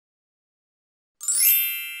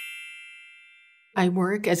I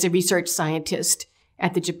work as a research scientist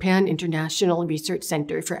at the Japan International Research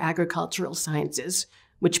Center for Agricultural Sciences,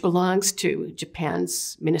 which belongs to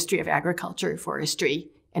Japan's Ministry of Agriculture, Forestry,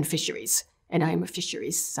 and Fisheries. And I'm a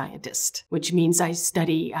fisheries scientist, which means I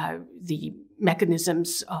study the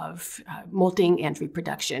mechanisms of molting and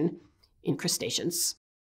reproduction in crustaceans.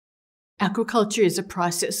 Aquaculture is a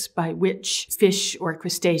process by which fish or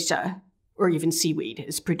crustacea, or even seaweed,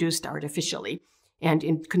 is produced artificially. And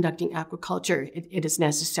in conducting aquaculture, it is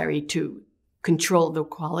necessary to control the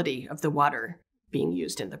quality of the water being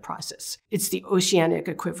used in the process. It's the oceanic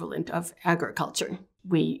equivalent of agriculture.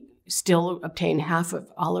 We still obtain half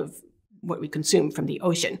of all of what we consume from the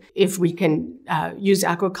ocean. If we can use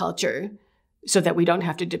aquaculture so that we don't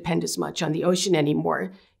have to depend as much on the ocean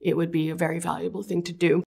anymore, it would be a very valuable thing to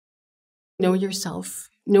do. Know yourself,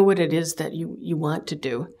 know what it is that you want to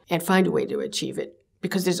do, and find a way to achieve it.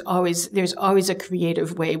 Because there's always a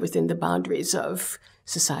creative way within the boundaries of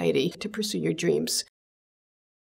society to pursue your dreams.